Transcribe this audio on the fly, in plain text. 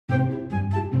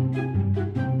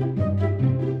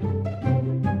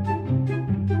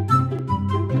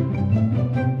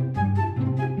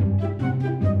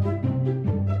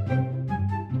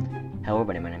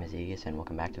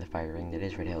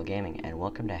Hill Gaming, and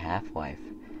welcome to Half-Life.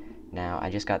 Now, I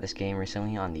just got this game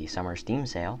recently on the summer Steam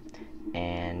sale,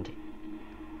 and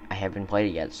I haven't played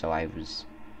it yet, so I was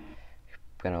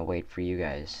gonna wait for you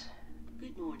guys.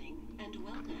 Good morning, and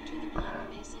welcome to the Black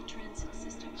Mesa Transit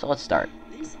System. So let's start.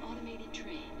 This automated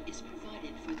train is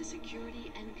provided for the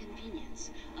security and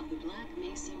convenience of the Black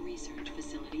Mesa Research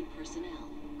Facility personnel.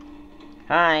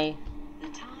 Hi! The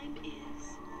time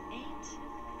is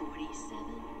 8:47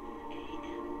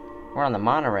 a.m. We're on the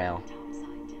monorail.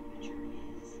 Topside temperature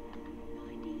is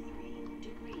 93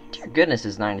 degrees. Dear goodness,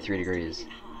 it's 93 degrees.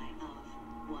 High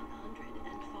of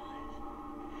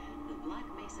 105. The Black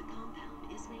Mesa compound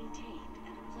is maintained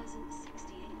at a pleasant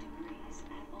 68 degrees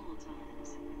at all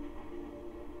times.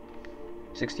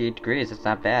 68 degrees, that's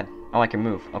not bad. Oh, I can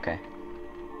move, okay.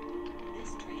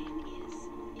 This train is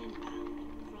inbound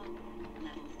from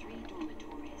level 3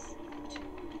 dormitories to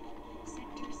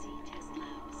Sector C test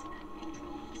labs and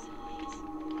control facilities.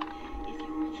 If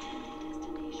your intended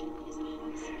destination is a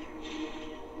high security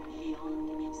area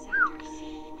beyond Sector C,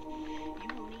 you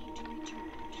will need to return to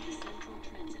the central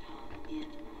transit hub in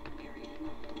Area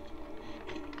 9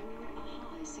 and board a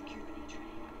high security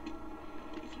train.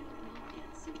 If you have not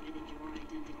yet submitted your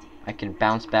identity, I can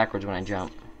bounce backwards when I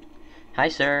jump. Hi,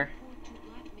 sir. report to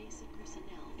Black Mesa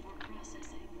personnel for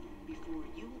processing before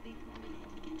you will be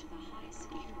permitted into the high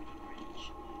security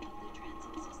branch of the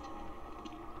transit system.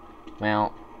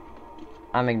 Well,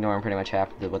 I'm ignoring pretty much half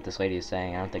of what this lady is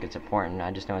saying. I don't think it's important.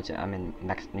 I just know I'm in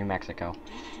New Mexico. Due to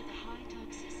the high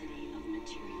toxicity of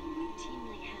material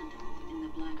routinely handled in the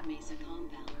Black Mesa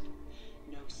compound,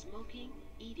 no smoking,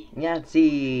 eating,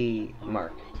 Yahtzee! are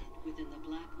Mark. permitted within the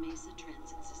Black Mesa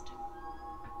transit system.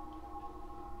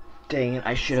 Dang it,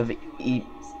 I should have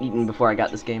eaten before I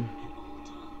got this game. At all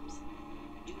times,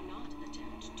 do not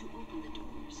attempt to open the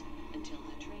doors until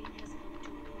the train has come to a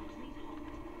complete halt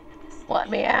at the Let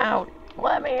me out!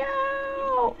 Let me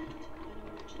out! event of an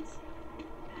emergency.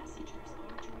 Passengers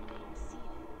are to remain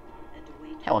seated and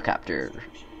await Helicopter.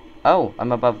 Oh,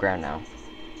 I'm above ground now.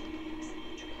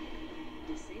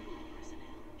 Disabled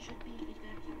personnel should be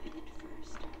evacuated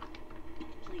first.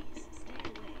 Please stay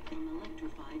away from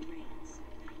electrified rails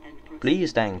and proceed. Please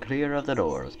stand clear of the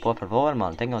doors. Por favor,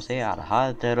 manténgase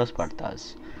alejado de las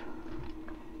puertas.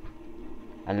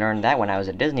 I learned that when I was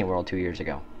at Disney World 2 years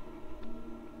ago.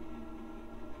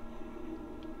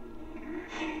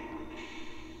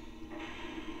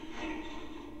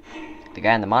 The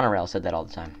guy in the monorail said that all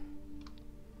the time.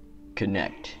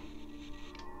 Connect.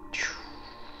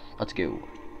 Let's go.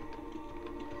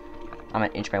 I'm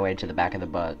gonna inch my way to the back of the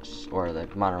bus or the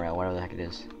monorail, whatever the heck it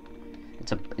is.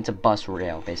 It's a bus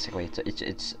rail basically.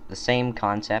 It's the same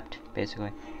concept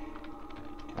basically.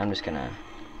 I'm just gonna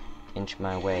inch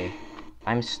my way.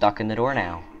 I'm stuck in the door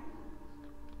now.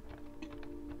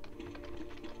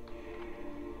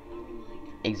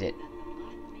 Exit. The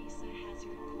Black Mesa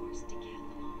Hazard Course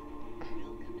Decathlon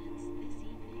will commence this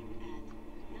evening at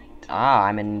 19. Ah,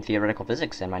 I'm in theoretical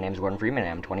physics, and my name's Gordon Freeman,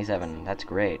 and I'm 27. That's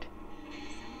great.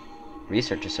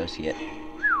 Research associate.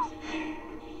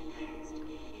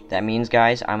 That means,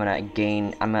 guys, I'm gonna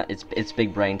gain. It's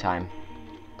big brain time.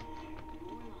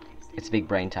 It's big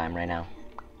brain time right now.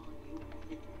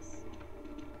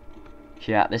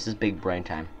 Yeah, this is big brain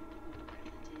time.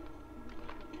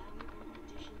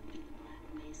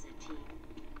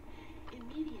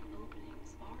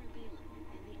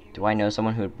 Do I know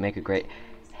someone who would make a great...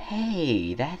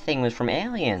 Hey, that thing was from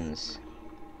Aliens.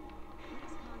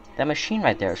 That machine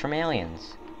right there is from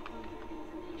Aliens.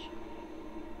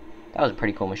 That was a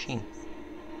pretty cool machine.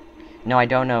 No, I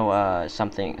don't know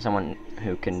someone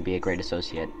who can be a great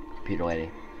associate. Computer lady.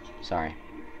 Sorry.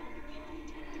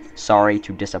 Sorry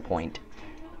to disappoint.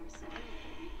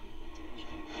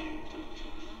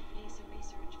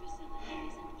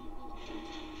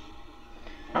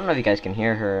 I don't know if you guys can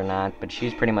hear her or not, but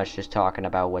she's pretty much just talking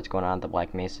about what's going on at the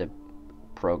Black Mesa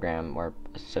program or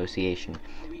association.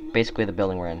 Basically the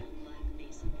building we're in. Black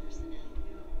Mesa personnel.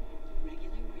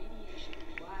 Regular radiation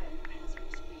and hazard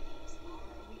screenings are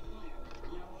a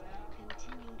requirement of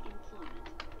continued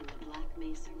employment in the Black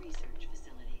Mesa Research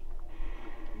Facility.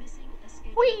 Missing a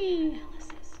scheduled Whee!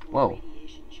 analysis or Whoa.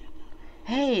 radiation checkup.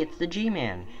 Hey, it's the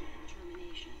G-Man.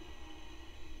 Termination.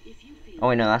 If you feel Oh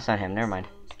wait, no, that's not him. Never mind.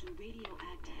 exposed to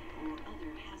radioactive or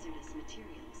other hazardous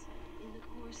materials in the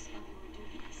course of your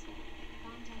duties,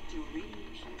 contact your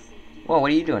radiation safety. Whoa,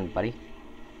 what are you doing, buddy?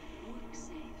 Work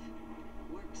safe.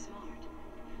 Work smart.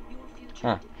 Your future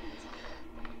Huh. depends on it.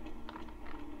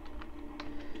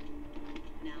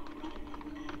 Now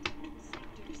arriving at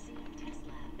Sector C test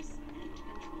labs and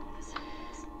control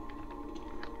facilities.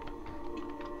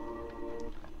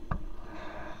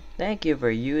 Thank you for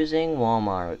using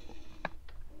Walmart.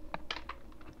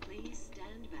 Please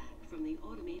stand back from the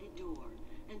automated door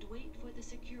and wait for the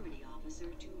security officer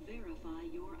to verify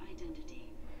your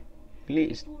identity.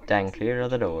 Please stand clear of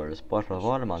the doors. Por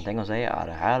favor, manténgase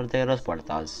alejado de las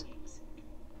puertas.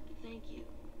 Thank you,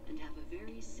 and have a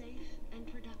very safe and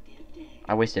productive day.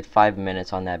 I wasted 5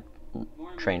 minutes on that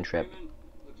train trip.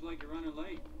 Looks like you're running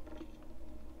late.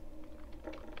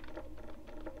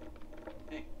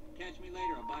 Hey, catch me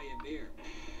later. I'll buy you a beer.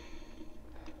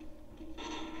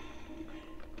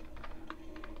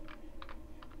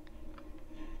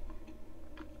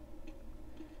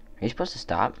 Are you supposed to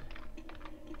stop?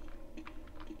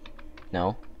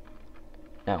 No.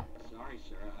 No. Sorry,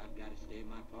 sir. I've got to stay at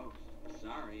my post.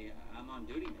 Sorry, I'm on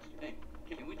duty, Mr. Hey,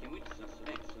 can we,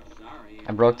 sorry.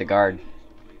 I broke the guard. I'm on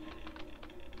duty, Mr.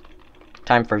 Freeman.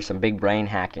 Time for some big brain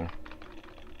hacking.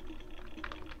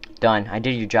 Done. I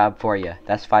did your job for you.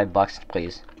 That's $5,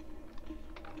 please.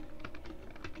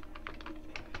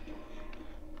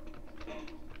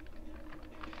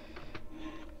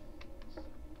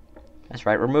 That's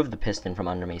right. Remove the piston from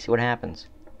under me. See what happens.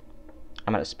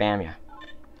 I'm gonna spam you.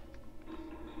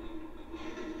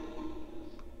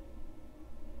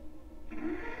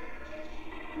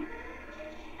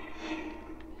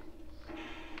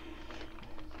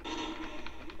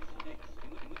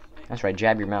 That's right.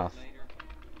 Jab your mouth.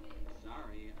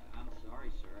 Sorry, I'm sorry,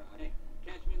 sir. Hey,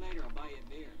 catch me later. I'll buy you a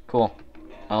beer. Cool.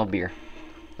 I'll have beer.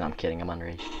 No, I'm kidding. I'm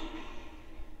underage.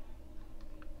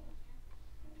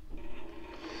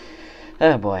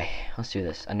 Oh boy. Let's do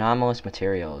this. Anomalous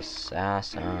materials.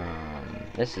 Awesome.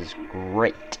 This is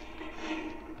great.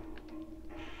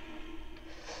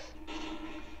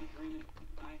 Freeman,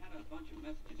 I had a bunch of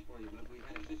messages for you, but we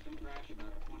had a system crash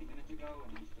about 20 minutes ago,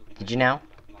 and we still... Did you now?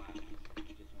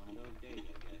 Just one of those days,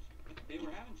 I guess. They were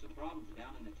having some problems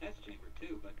down in the test chamber,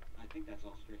 too, but I think that's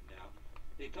all straightened out.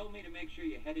 They told me to make sure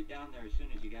you headed down there as soon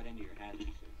as you got into your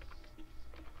hazard suit.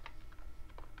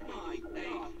 My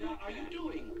God, what are you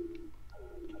doing?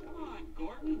 Come on,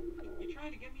 Gordon. You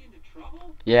trying to get me into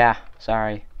trouble? Yeah.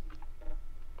 Sorry.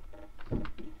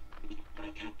 I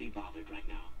can't be bothered right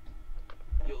now.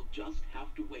 You'll just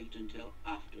have to wait until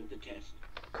after the test.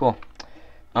 Cool.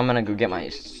 I'm gonna go get my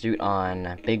suit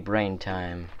on. Big brain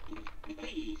time.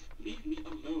 Please, leave me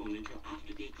alone until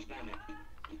after the experiment.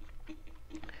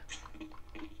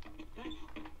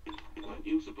 Weren't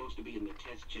you supposed to be in the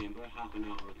test chamber half an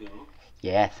hour ago?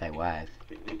 Yes, I was.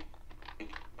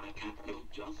 I can't. You'll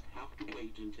just have to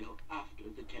wait until after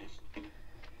the test.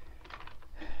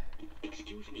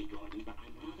 Excuse me, Gordon, but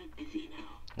I'm rather busy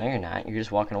now. No, you're not. You're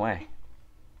just walking away.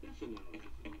 Listen,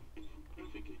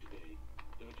 perfectly today,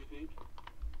 don't you think?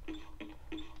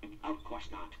 Of course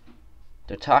not.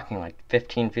 They're talking like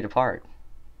 15 feet apart.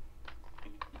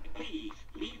 Please,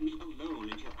 leave me alone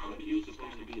until after you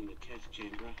supposed to be in the test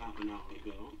chamber half an hour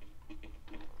ago.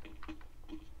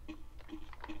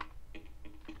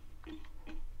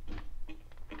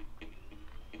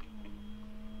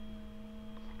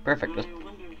 Perfect. I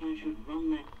wonder if I should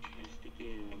run that test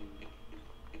again.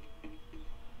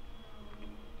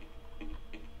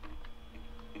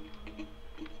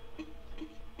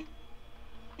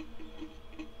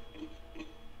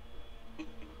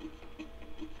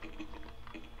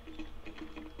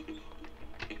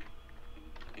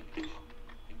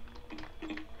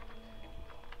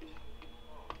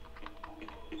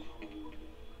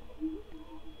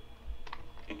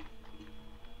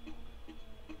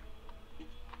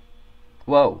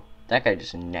 Whoa, that guy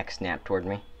just neck snapped toward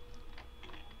me.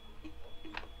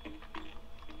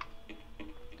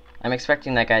 I'm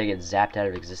expecting that guy to get zapped out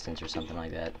of existence or something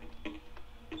like that.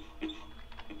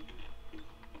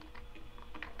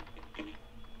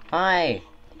 Hi,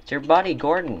 it's your buddy,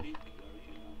 Gordon.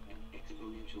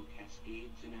 Exponential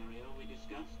cascade scenario we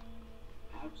discussed?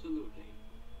 Absolutely.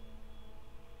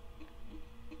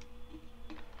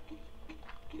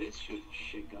 This should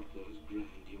shake up those grand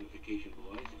unification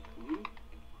boys.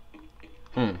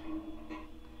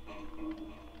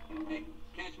 Hey,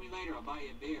 catch me later. I'll buy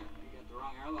you a beer. You got the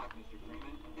wrong airlock, Mr.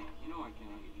 Freeman. You know I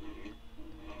can't get through here.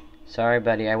 Sorry,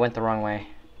 buddy, I went the wrong way.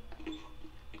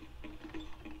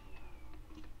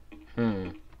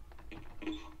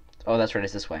 Oh, that's right,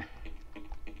 it's this way.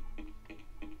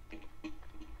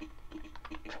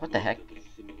 What the heck?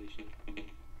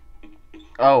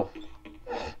 Oh.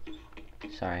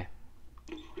 Sorry.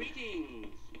 Greetings.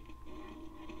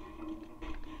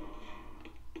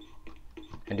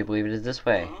 I do believe it is this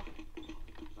way.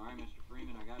 Sorry, Mr.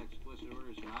 Freeman. I got explicit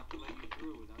orders not to let you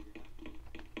through without your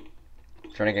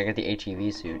help. Trying to get the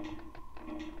HEV suit.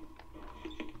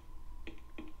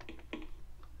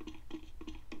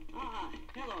 Ah,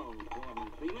 hello,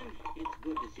 Gordon Freeman.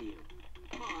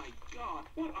 My God,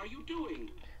 what are you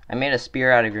doing? I made a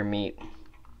spear out of your meat.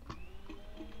 I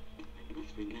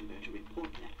must remember to report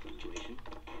that fluctuation.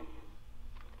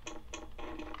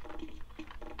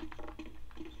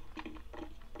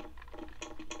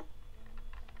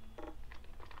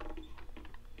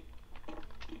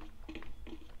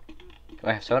 Do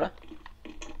I have soda?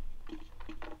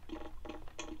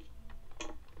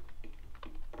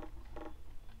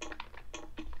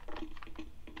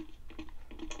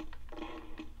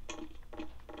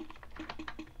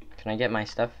 Can I get my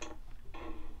stuff?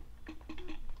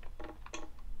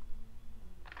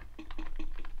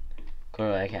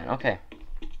 Clearly I can. Okay.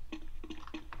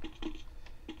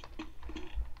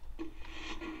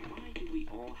 Why do we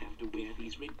all have to wear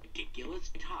these ridiculous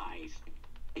ties?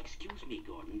 Excuse me,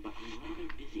 Gordon, but I'm rather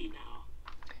busy now.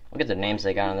 Look at the names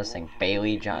they got on this thing.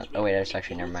 Bailey, John. Oh wait, that's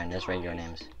actually never mind. That's regular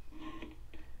names.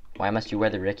 Why must you wear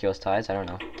the ridiculous ties? I don't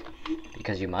know.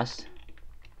 Because you must.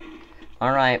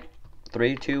 Alright.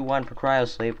 3, 2, 1 for cryo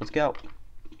sleep. Let's go.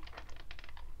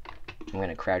 I'm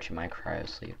gonna crouch in my cryo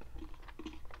sleep.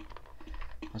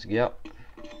 Let's go.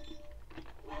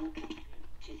 Welcome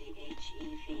to the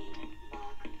HEV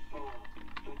Mark IV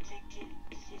protective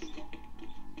system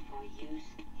for use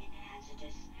in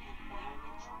hazardous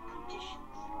environment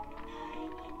conditions. High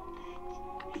impact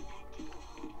reactor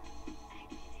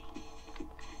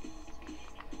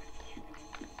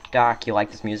activated. Doc, you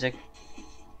like this music?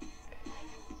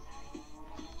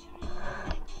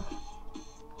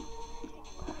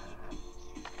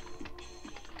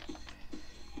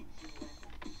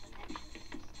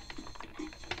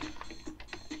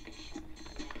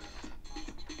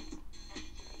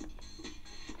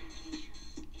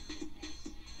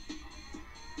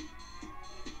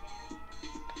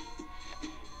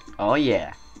 Oh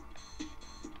yeah.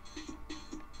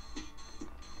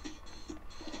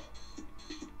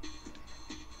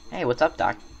 Hey, what's up,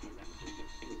 Doc?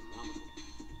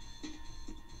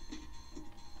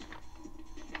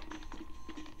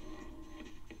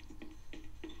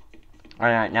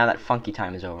 Alright, now that funky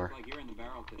time is over. Like you're in the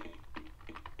barrel today.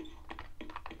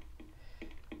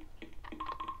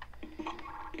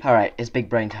 Alright, it's big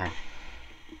brain time.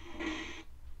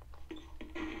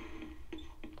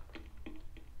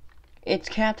 It's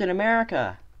Captain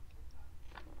America!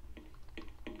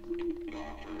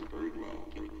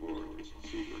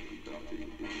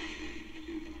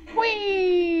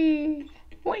 Whee!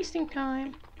 Wasting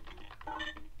time.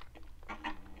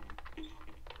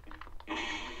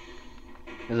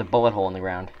 There's a bullet hole in the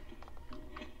ground.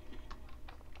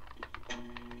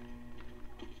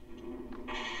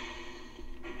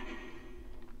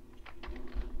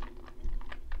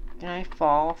 Can I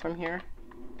fall from here?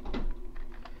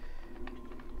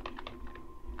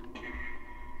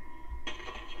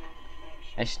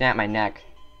 I snapped my neck.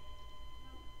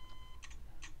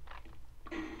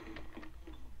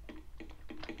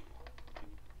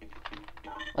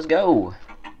 Let's go.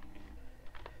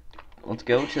 Let's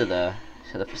go to the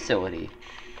facility.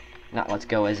 Not let's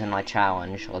go as in my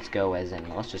challenge. Let's go as in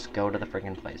let's just go to the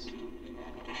freaking place.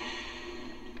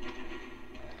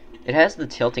 It has the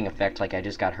tilting effect like I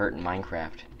just got hurt in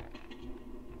Minecraft.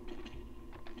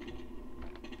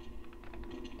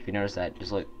 If you notice that,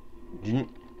 just look.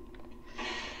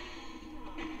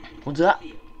 What's up? I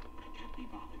can't be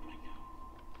bothered right now.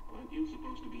 Weren't you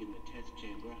supposed to be in the test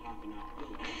chamber half an hour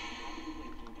ago?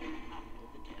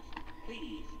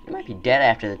 Please. You might be dead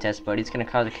after the test, buddy. It's gonna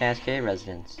cause a cascade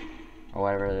resonance. Or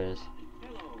whatever it is.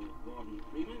 Hello, Gordon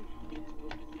Freeman.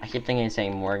 I keep thinking it's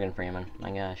saying Morgan Freeman.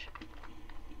 My gosh.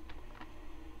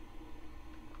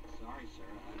 Sorry, sir.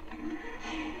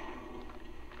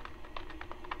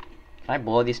 Can I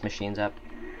blow these machines up?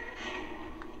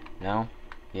 No?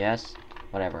 Yes?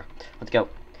 Whatever. Let's go.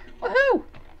 Woohoo!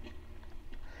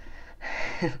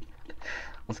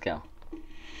 Let's go.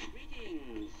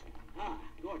 Greetings. Ah,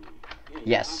 Gordon. Here you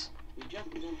Yes. are. We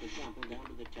just sent the sample down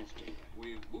to the test chamber.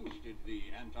 We've boosted the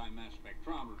anti-mass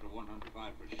spectrometer to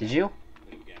 105%. Did you?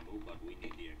 Bit of a gamble, but we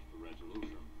need the extra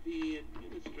resolution. The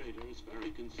administrator is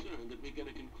very concerned that we get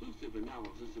a conclusive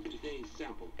analysis of today's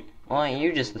sample. Well,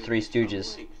 you're just the Three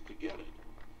Stooges. Thanks to get it.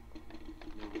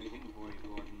 They're waiting for you,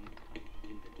 Gordon,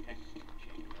 in the test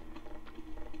chamber.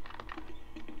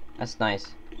 That's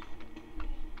nice.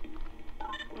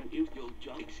 Weren't you still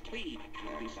just please? I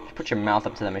can't be so Put your mouth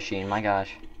up to the machine. My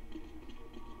gosh.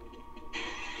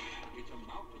 It's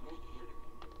about to go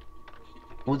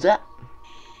critical. What's that?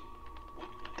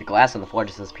 The glass on the floor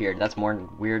just disappeared. That's more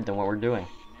weird than what we're doing.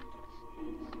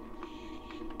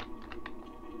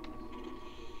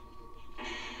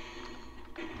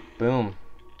 Boom.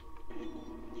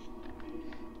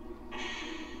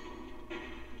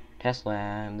 Test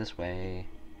lab, this way.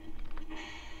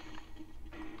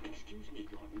 Excuse me,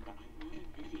 Gordon, but I'm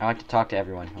rather busy. I like to talk to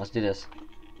everyone. Let's do this.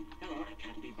 Hello, I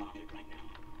can't be bothered right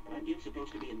now. Aren't you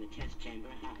supposed to be in the test chamber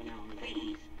half an hour?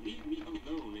 Please, leave me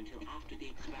alone until after the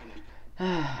experiment.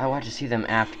 I want to see them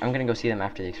after. I'm gonna go see them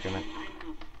after the experiment.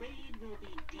 I'm afraid we'll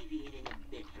be deviating a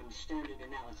bit from standard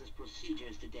analysis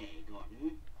procedures today,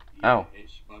 Gordon. Oh.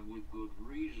 Yes, but with good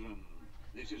reason.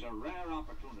 This is a rare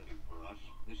opportunity for us.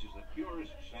 This is the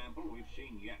purest sample we've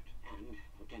seen yet. And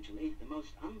potentially the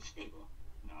most unstable.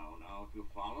 Now, if you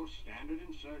follow standard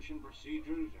insertion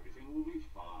procedures, everything will be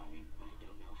fine. I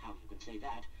don't know how you can say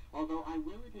that, although I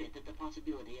will admit that the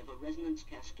possibility of a resonance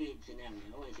cascade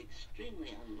scenario is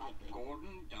extremely unlikely.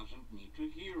 Gordon doesn't need to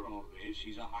hear all this.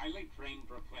 He's a highly trained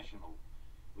professional.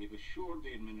 We've assured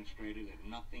the administrator that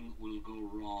nothing will go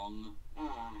wrong.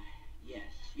 Ah,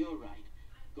 yes, you're right.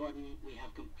 Gordon, we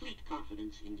have complete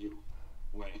confidence in you.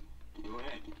 Well, go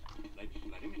ahead. Let's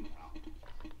let him in now.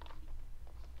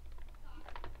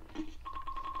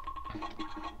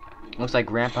 Looks like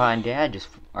Grandpa and Dad just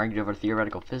argued over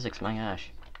theoretical physics. My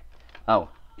gosh. Oh.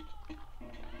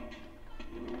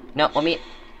 No, let me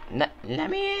in. Let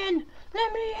me in.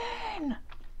 Let me in.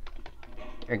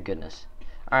 Your goodness.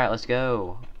 All right, let's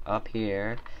go up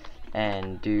here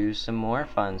and do some more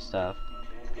fun stuff.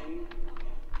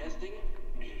 Testing.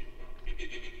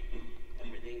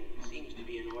 Everything seems to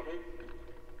be in order.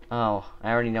 Oh,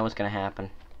 I already know what's gonna happen.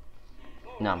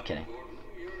 No, I'm kidding.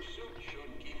 Your suit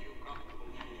should keep you comfortable.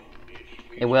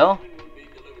 It will? Will be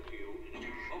delivered to you in a few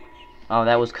moments. Oh,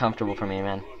 that was comfortable for me,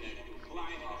 man. To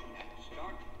climb up and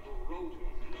start the rotors.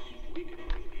 We can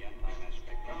bring the anti-mass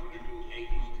spectrometer to 80%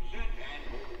 and hold it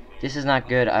there. This is not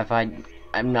good.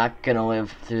 I'm not gonna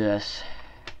live through this.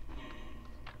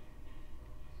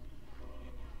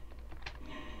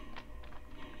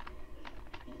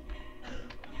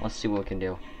 Let's see what we can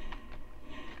do.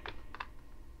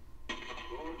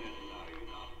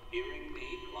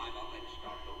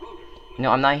 No,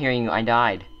 I'm not hearing you. I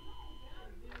died.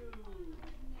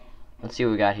 Let's see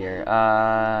what we got here.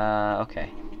 Okay.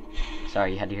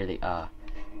 Sorry, you had to hear the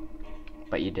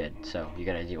but you did, so you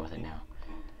gotta deal with it now.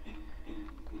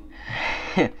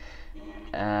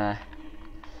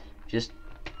 Just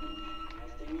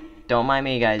don't mind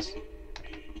me, guys.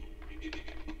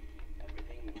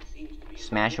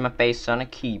 Smashing my face on a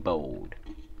keyboard.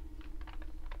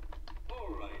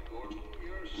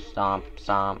 Stomp,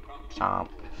 stomp,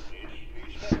 stomp.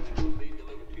 Will be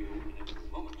delivered to you in a few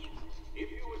moments. If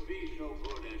you would be so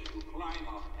good as to climb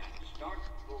up and start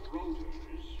the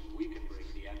rotors, we can bring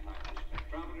the anti-mass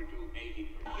spectrometer to 80%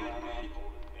 and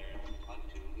hold it there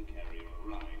until the carrier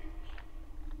arrives.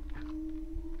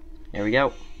 There we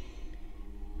go.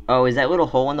 Oh, is that little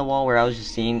hole in the wall where I was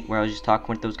just talking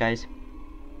with those guys?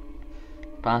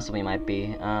 Possibly might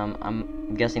be.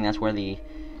 I'm guessing that's where the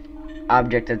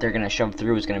object that they're gonna shove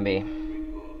through is gonna be.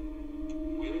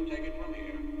 We'll take it from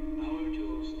here. Power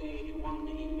to stage 1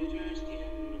 emitters in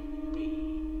 3,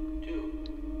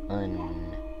 2. I'm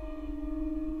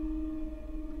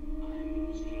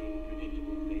seeing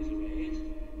predictable phase arrays.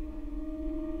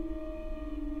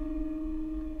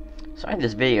 Sorry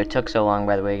this video took so long,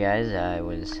 by the way, guys. I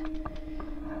was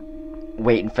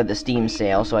waiting for the Steam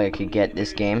sale so I could get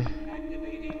this game.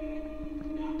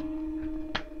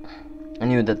 I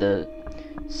knew that the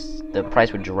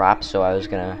price would drop, so I was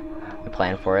gonna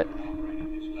plan for it.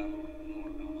 Operating this level,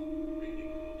 more constant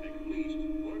reading will take at least.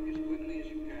 Work as quickly as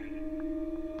you can.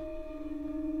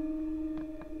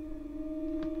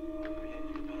 Overhead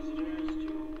capacitors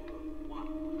to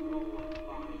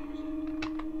 1.5%.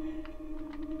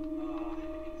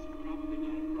 It's probably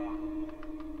not a problem.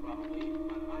 Probably,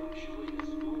 but I'm showing a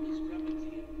small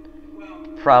discrepancy. Well,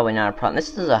 Probably not a problem.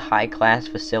 This is a high-class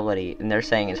facility, and they're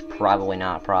saying it's probably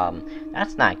not a problem.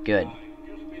 That's not good. I've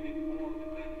just been informed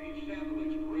that the sample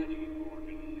is ready,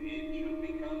 Gordon. It should be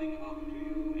coming up to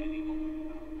you any moment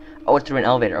now. Oh, it's through an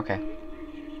elevator. Okay.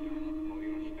 System for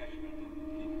your specimen.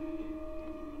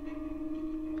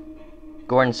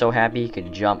 Gordon's so happy he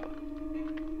could jump.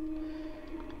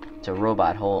 It's a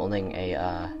robot holding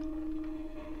a,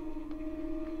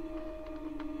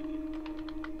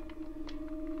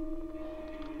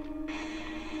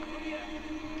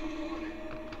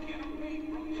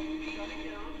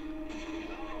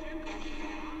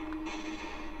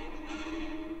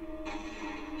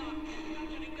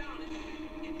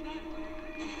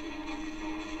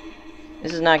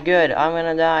 This is not good. I'm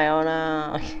gonna die. Oh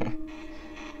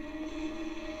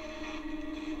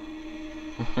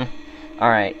no.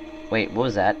 Alright. Wait, what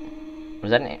was that?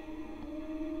 Was that an...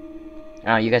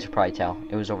 Oh, you guys could probably tell.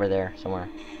 It was over there somewhere.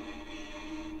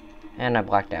 And I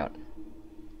blacked out.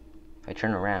 If I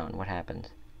turn around, what happens?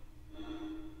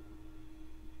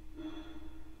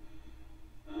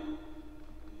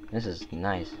 This is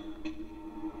nice.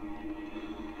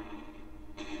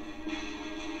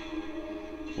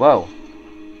 Whoa.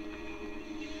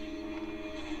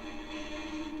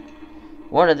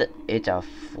 What are the... It's a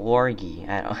Florgy.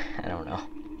 I don't know.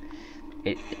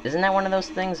 Isn't that one of those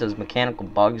things? Those mechanical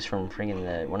bugs from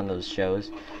freaking one of those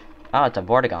shows? Oh, it's a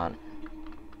Vortigaunt.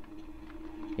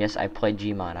 Yes, I played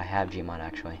Gmod. I have Gmod,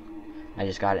 actually. I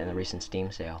just got it in the recent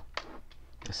Steam sale.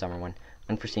 The summer one.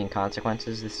 Unforeseen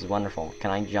consequences. This is wonderful.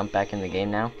 Can I jump back in the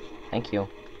game now? Thank you.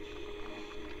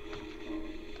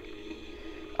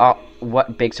 Oh,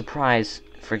 what big surprise.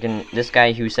 Freaking this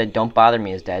guy who said don't bother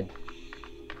me is dead.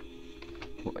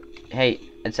 Hey,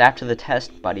 it's after the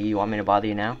test, buddy. You want me to bother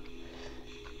you now?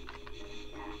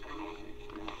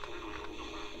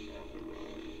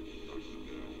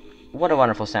 What a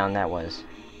wonderful sound that was.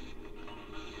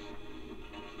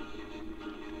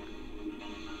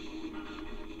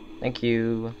 Thank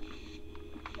you.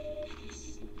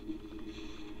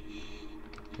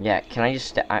 Yeah, can I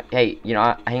just... hey, you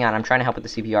know, hang on. I'm trying to help with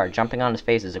the CPR. Jumping on his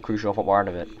face is a crucial part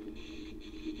of it.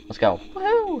 Let's go.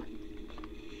 Woohoo!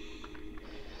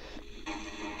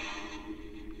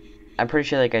 I'm pretty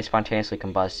sure that guy spontaneously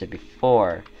combusted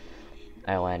before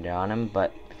I landed on him,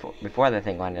 but... Before the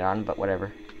thing landed on him, but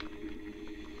whatever.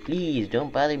 Please,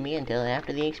 don't bother me until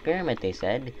after the experiment, they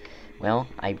said. Well,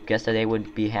 I guess that they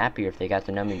would be happier if they got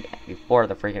to know me before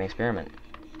the freaking experiment.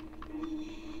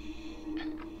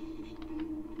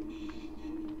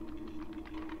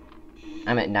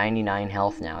 I'm at 99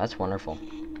 health now. That's wonderful.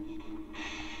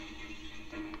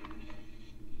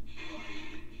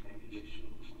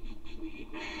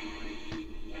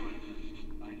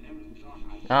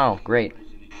 Oh, great.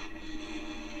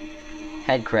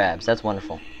 Head crabs. That's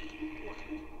wonderful.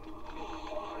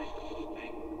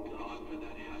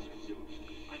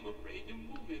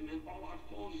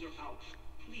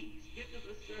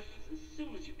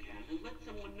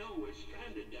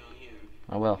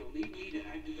 I will. You'll need me to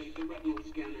activate the retinal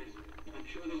scanners. I'm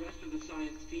sure the rest of the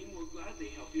science team will gladly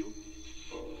help you.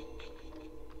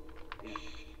 Yes,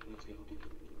 let's go.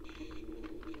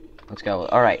 Let's go.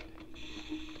 Alright.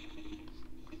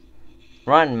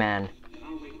 Run, man.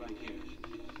 I'll wait right here.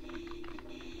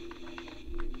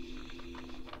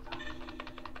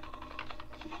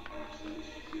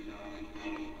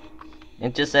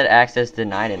 It just said access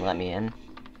denied and let me in.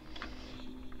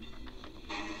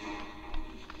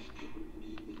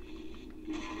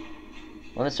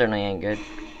 Well, this certainly ain't good.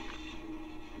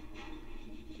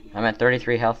 I'm at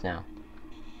 33 health now.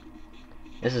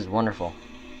 This is wonderful.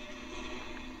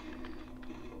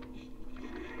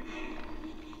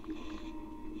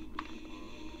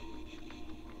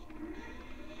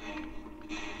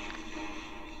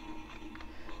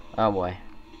 Oh boy.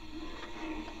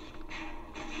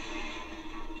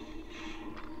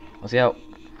 Let's go.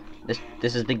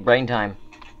 This is big brain time.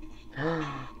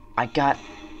 I got...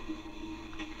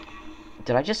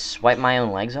 Did I just swipe my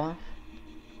own legs off?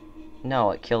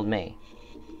 No, it killed me.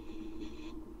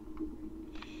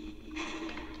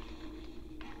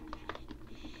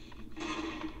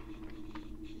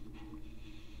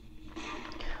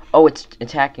 Oh, it's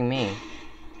attacking me.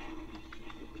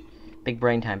 Big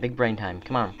brain time, big brain time.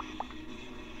 Come on.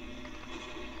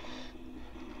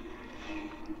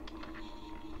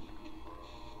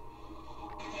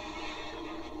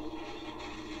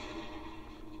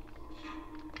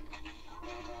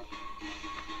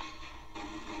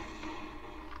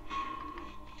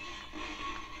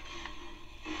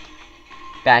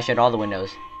 Bash out all the windows.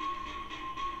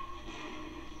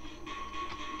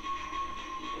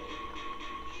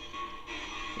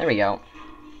 There we go.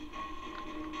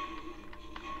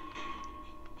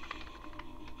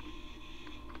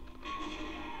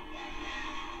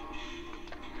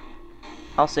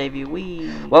 I'll save you.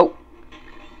 Wee. Whoa.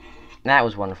 That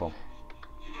was wonderful.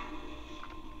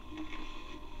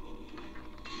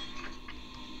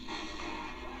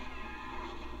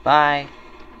 Bye.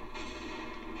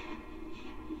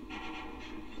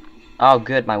 Oh,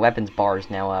 good. My weapons bar is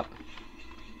now up.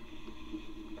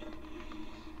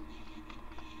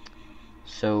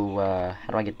 So,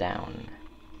 how do I get down?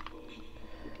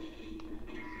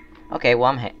 Okay,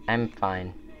 well, I'm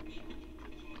fine.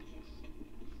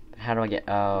 How do I get...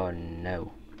 Oh,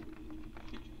 no.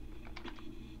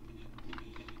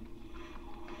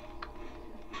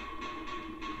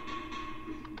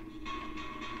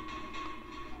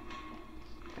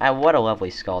 Ah, what a lovely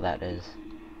skull that is.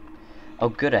 Oh,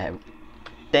 good.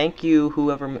 Thank you,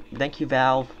 whoever... Thank you,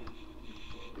 Valve.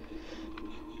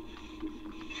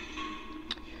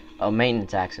 Oh,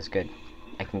 maintenance access. Good.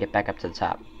 I can get back up to the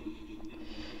top.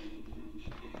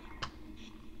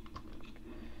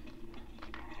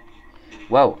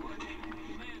 Whoa.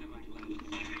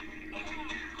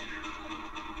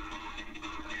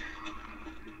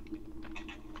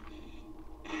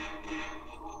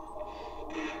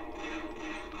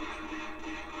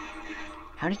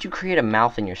 How did you create a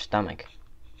mouth in your stomach?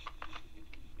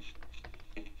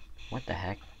 What the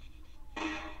heck?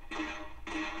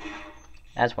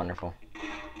 That's wonderful.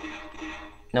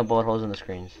 No bullet holes in the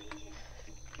screens.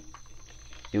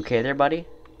 You okay there, buddy?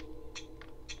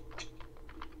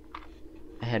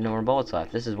 I had no more bullets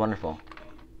left. This is wonderful.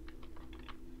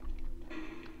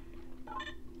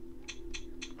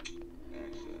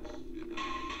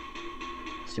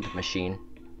 Stupid machine.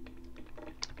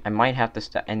 I might have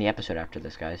to end the episode after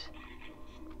this, guys.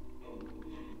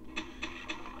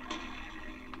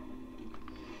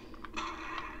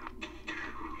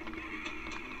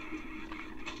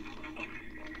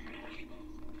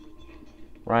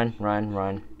 Run, run,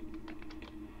 run.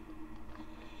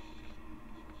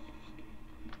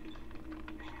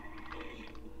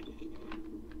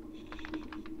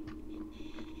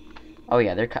 Oh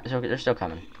yeah, they're still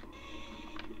coming.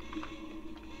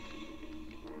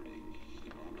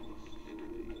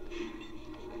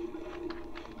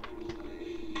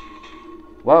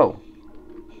 Whoa!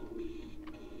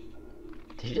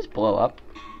 Did he just blow up?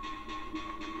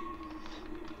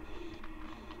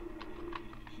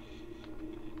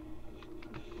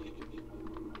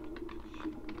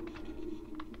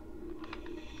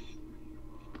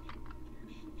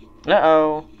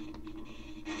 Uh-oh.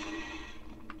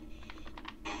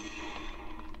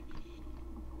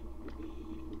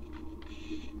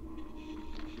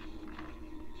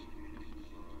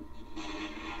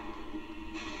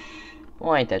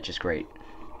 Well, ain't that just great?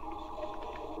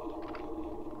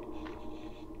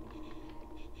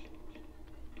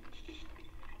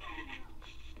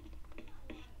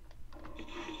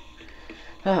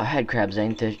 Oh, head crabs,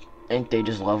 ain't they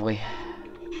just lovely?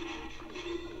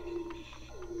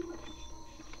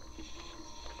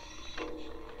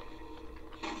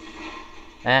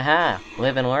 Aha!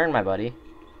 Live and learn, my buddy.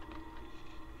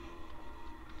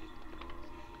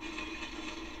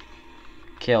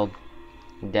 Killed.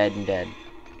 Dead and dead.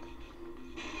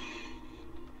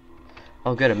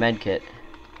 Oh good, a med kit.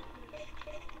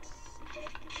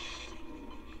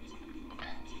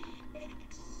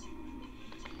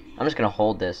 I'm just gonna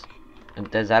hold this.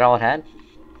 Is that all it had?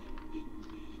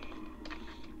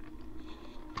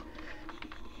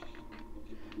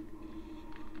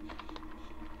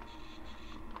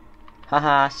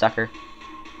 Haha, sucker.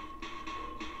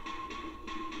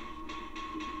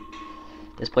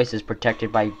 This place is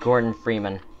protected by Gordon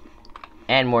Freeman.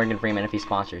 And Morgan Freeman if he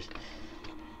sponsors.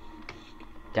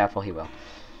 Doubtful he will.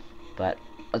 But,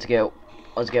 let's go.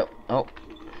 Let's go. Oh.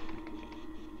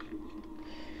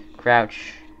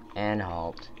 Crouch. And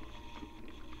halt.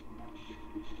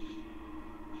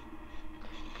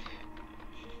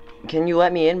 Can you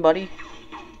let me in, buddy?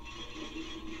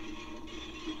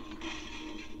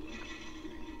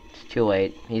 It's too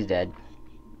late. He's dead.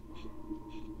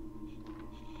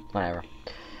 Whatever.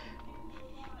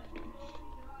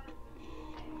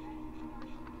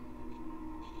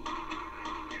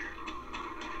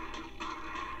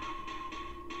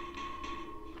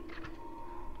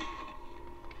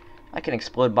 I can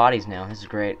explode bodies now. This is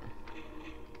great.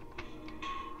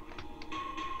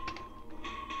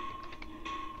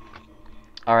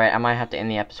 Alright, I might have to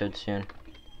end the episode soon.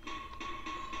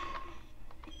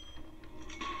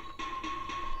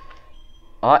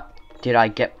 Oh, did I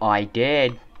get... Oh, I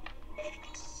did.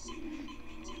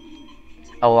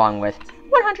 Along with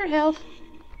 100 health.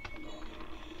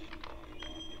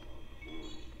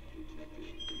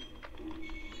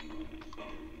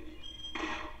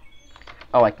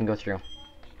 Oh, I can go through.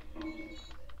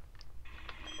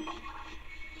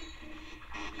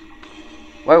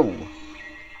 Whoa.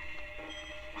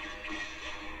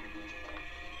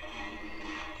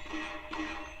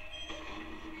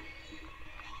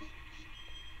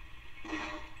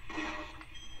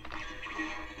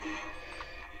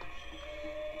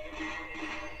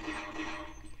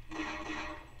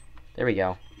 There we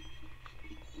go.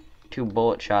 2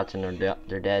 bullet shots and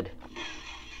they're dead.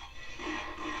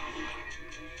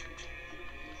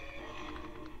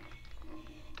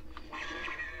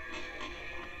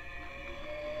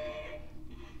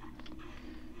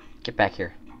 Get back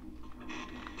here.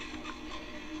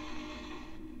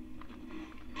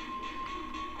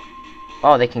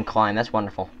 Oh, they can climb. That's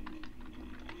wonderful.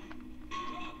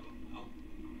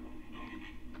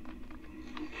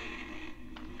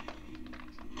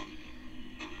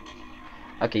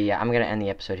 Okay, yeah, I'm gonna end the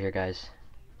episode here, guys.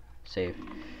 Save.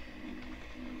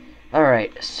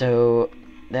 Alright, so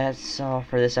that's all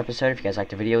for this episode. If you guys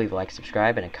liked the video, leave a like,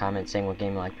 subscribe, and a comment saying what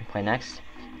game you'd like me to play next.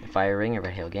 The Fire Ring or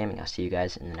Red Halo Gaming. I'll see you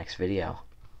guys in the next video.